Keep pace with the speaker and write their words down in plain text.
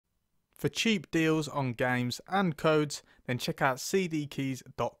For cheap deals on games and codes, then check out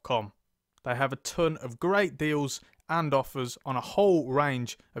cdkeys.com. They have a ton of great deals and offers on a whole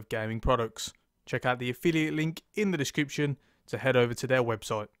range of gaming products. Check out the affiliate link in the description to head over to their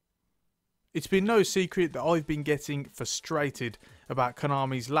website. It's been no secret that I've been getting frustrated about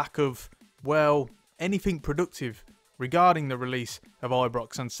Konami's lack of, well, anything productive regarding the release of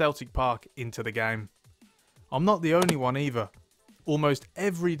Ibrox and Celtic Park into the game. I'm not the only one either. Almost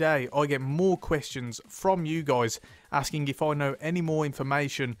every day I get more questions from you guys asking if I know any more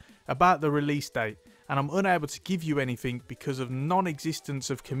information about the release date, and I'm unable to give you anything because of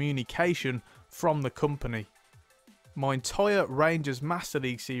non-existence of communication from the company. My entire Rangers Master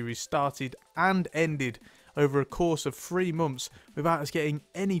League series started and ended over a course of 3 months without us getting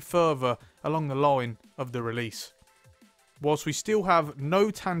any further along the line of the release. Whilst we still have no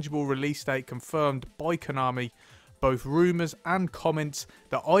tangible release date confirmed by Konami, both rumours and comments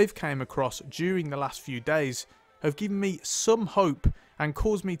that I've came across during the last few days have given me some hope and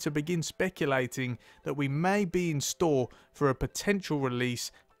caused me to begin speculating that we may be in store for a potential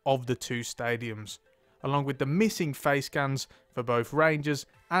release of the two stadiums, along with the missing face scans for both Rangers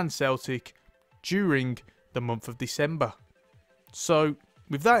and Celtic during the month of December. So,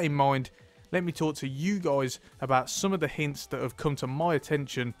 with that in mind, let me talk to you guys about some of the hints that have come to my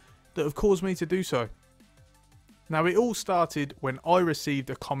attention that have caused me to do so. Now, it all started when I received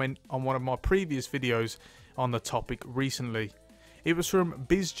a comment on one of my previous videos on the topic recently. It was from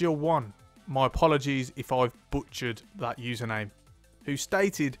Bizja1, my apologies if I've butchered that username, who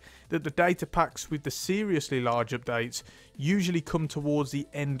stated that the data packs with the seriously large updates usually come towards the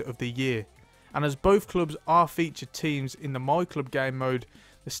end of the year, and as both clubs are featured teams in the My Club game mode,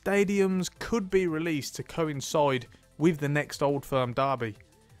 the stadiums could be released to coincide with the next Old Firm derby.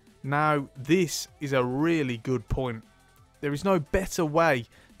 Now, this is a really good point. There is no better way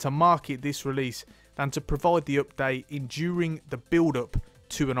to market this release than to provide the update during the build-up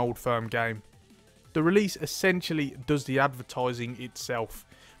to an Old Firm game. The release essentially does the advertising itself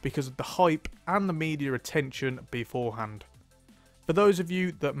because of the hype and the media attention beforehand. For those of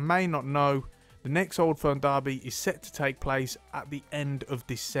you that may not know, the next Old Firm derby is set to take place at the end of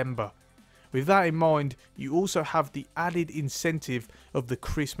December. With that in mind, you also have the added incentive of the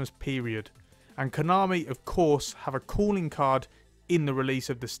Christmas period, and Konami of course have a calling card in the release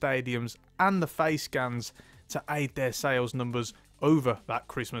of the stadiums and the face scans to aid their sales numbers over that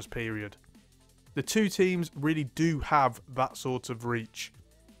Christmas period. The two teams really do have that sort of reach.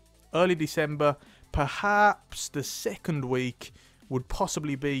 Early December, perhaps the second week, would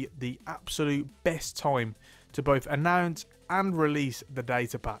possibly be the absolute best time to both announce and release the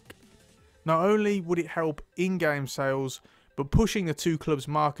data pack. Not only would it help in-game sales, but pushing the two clubs'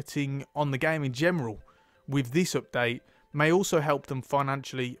 marketing on the game in general with this update may also help them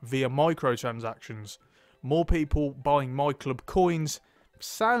financially via microtransactions. More people buying My Club coins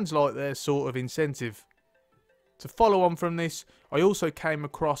sounds like their sort of incentive. To follow on from this, I also came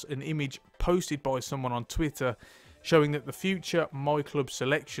across an image posted by someone on Twitter showing that the future My Club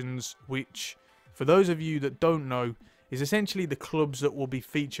selections, which, for those of you that don't know, is essentially the clubs that will be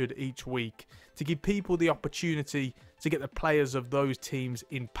featured each week to give people the opportunity to get the players of those teams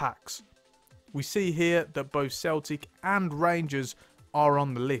in packs. We see here that both Celtic and Rangers are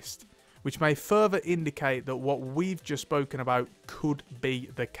on the list, which may further indicate that what we've just spoken about could be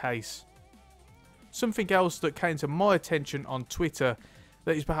the case. Something else that came to my attention on Twitter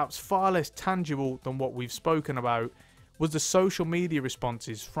that is perhaps far less tangible than what we've spoken about was the social media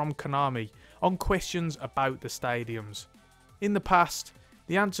responses from Konami on questions about the stadiums. In the past,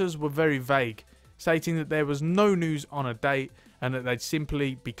 the answers were very vague, stating that there was no news on a date and that they'd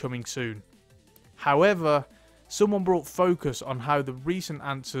simply be coming soon. However, someone brought focus on how the recent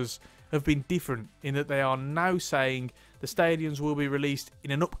answers have been different in that they are now saying the stadiums will be released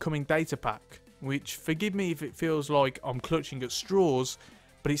in an upcoming data pack, which, forgive me if it feels like I'm clutching at straws,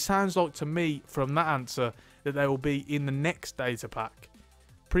 but it sounds like to me from that answer that they will be in the next data pack.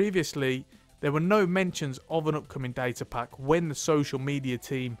 Previously, there were no mentions of an upcoming data pack when the social media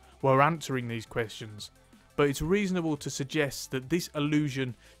team were answering these questions, but it's reasonable to suggest that this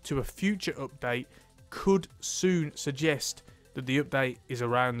allusion to a future update could soon suggest that the update is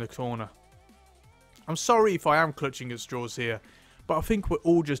around the corner. I'm sorry if I am clutching at straws here, but I think we're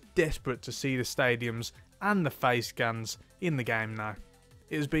all just desperate to see the stadiums and the face scans in the game now.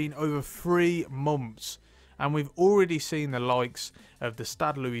 It has been over 3 months and we've already seen the likes of the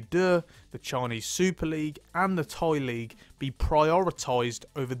Stade Louis II, the Chinese Super League and the Thai League be prioritised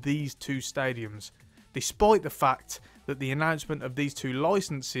over these two stadiums, despite the fact that the announcement of these two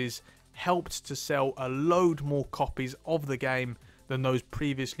licenses helped to sell a load more copies of the game than those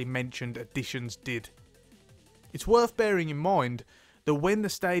previously mentioned additions did. It's worth bearing in mind that when the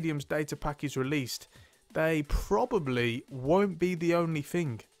stadium's data pack is released, they probably won't be the only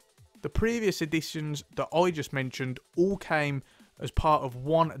thing. The previous editions that I just mentioned all came as part of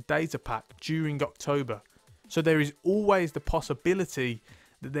one data pack during October, so there is always the possibility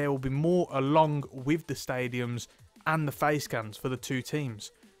that there will be more along with the stadiums and the face cams for the two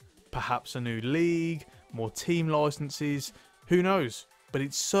teams. Perhaps a new league, more team licenses, who knows, but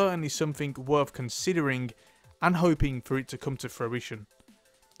it's certainly something worth considering and hoping for it to come to fruition.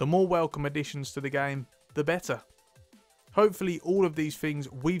 The more welcome additions to the game, the better. Hopefully all of these things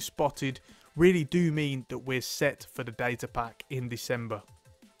we've spotted really do mean that we're set for the data pack in December.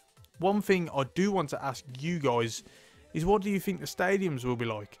 One thing I do want to ask you guys is, what do you think the stadiums will be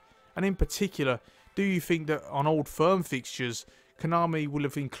like? And in particular, do you think that on old firm fixtures, Konami will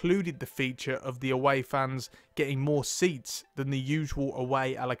have included the feature of the away fans getting more seats than the usual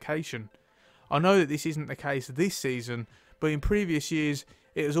away allocation? I know that this isn't the case this season, but in previous years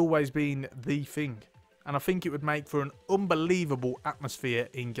it has always been the thing, and I think it would make for an unbelievable atmosphere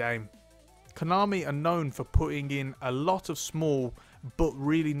in game. Konami are known for putting in a lot of small but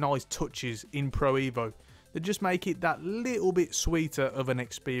really nice touches in Pro Evo that just make it that little bit sweeter of an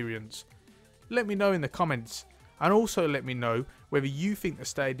experience. Let me know in the comments, and also let me know whether you think the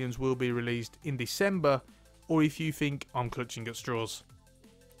stadiums will be released in December or if you think I'm clutching at straws.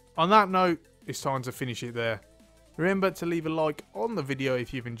 On that note, it's time to finish it there. Remember to leave a like on the video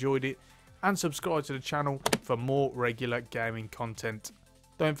if you've enjoyed it, and subscribe to the channel for more regular gaming content.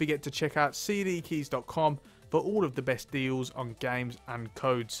 Don't forget to check out cdkeys.com for all of the best deals on games and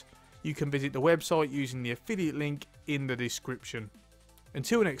codes. You can visit the website using the affiliate link in the description.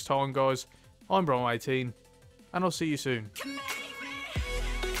 Until next time guys, I'm Brom18, and I'll see you soon.